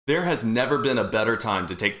There has never been a better time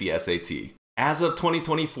to take the SAT. As of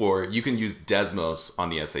 2024, you can use Desmos on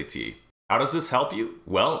the SAT. How does this help you?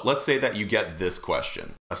 Well, let's say that you get this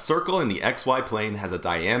question. A circle in the xy plane has a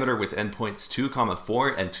diameter with endpoints 2, 4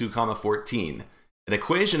 and 2, 14. An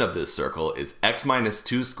equation of this circle is x minus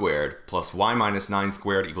 2 squared plus y minus 9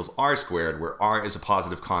 squared equals r squared, where r is a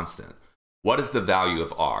positive constant. What is the value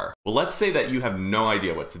of r? Well, let's say that you have no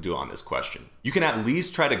idea what to do on this question. You can at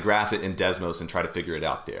least try to graph it in Desmos and try to figure it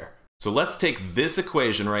out there. So let's take this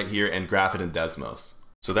equation right here and graph it in Desmos.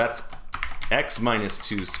 So that's x minus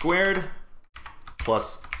 2 squared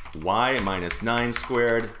plus y minus 9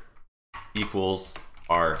 squared equals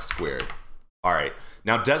r squared. All right,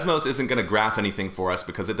 now Desmos isn't going to graph anything for us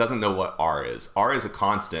because it doesn't know what r is. R is a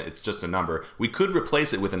constant, it's just a number. We could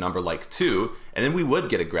replace it with a number like 2, and then we would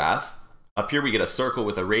get a graph. Up here we get a circle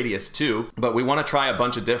with a radius 2, but we want to try a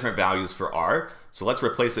bunch of different values for r. So let's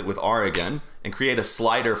replace it with r again and create a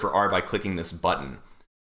slider for r by clicking this button.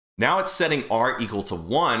 Now it's setting r equal to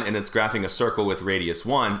 1 and it's graphing a circle with radius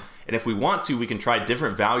 1. And if we want to, we can try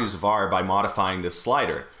different values of r by modifying this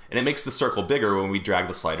slider. And it makes the circle bigger when we drag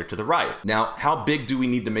the slider to the right. Now, how big do we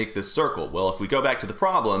need to make this circle? Well, if we go back to the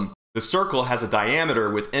problem, the circle has a diameter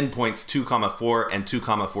with endpoints 2, 4 and 2,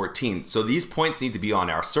 14. So these points need to be on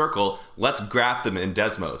our circle. Let's graph them in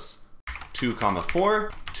Desmos. 2,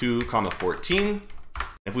 4, 2, 14.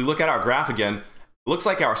 If we look at our graph again, it looks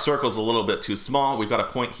like our circle's a little bit too small. We've got a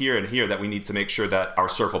point here and here that we need to make sure that our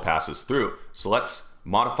circle passes through. So let's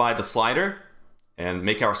modify the slider and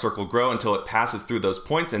make our circle grow until it passes through those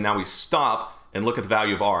points. And now we stop and look at the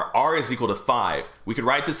value of r. R is equal to 5. We could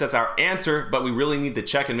write this as our answer, but we really need to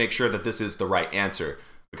check and make sure that this is the right answer.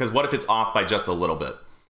 Because what if it's off by just a little bit?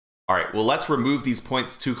 All right, well, let's remove these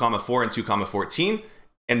points 2, 4 and 2, 14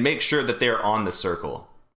 and make sure that they're on the circle.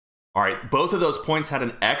 All right, both of those points had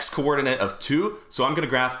an x coordinate of 2, so I'm going to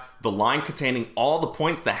graph the line containing all the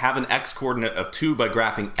points that have an x coordinate of 2 by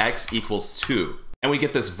graphing x equals 2. And we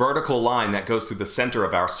get this vertical line that goes through the center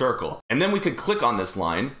of our circle. And then we could click on this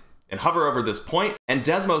line and hover over this point, and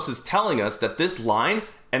Desmos is telling us that this line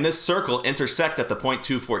and this circle intersect at the point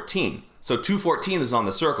 214. So 214 is on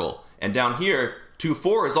the circle, and down here,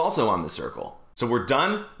 24 is also on the circle. So we're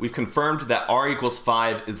done. We've confirmed that r equals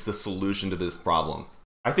 5 is the solution to this problem.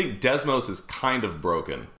 I think Desmos is kind of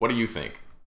broken. What do you think?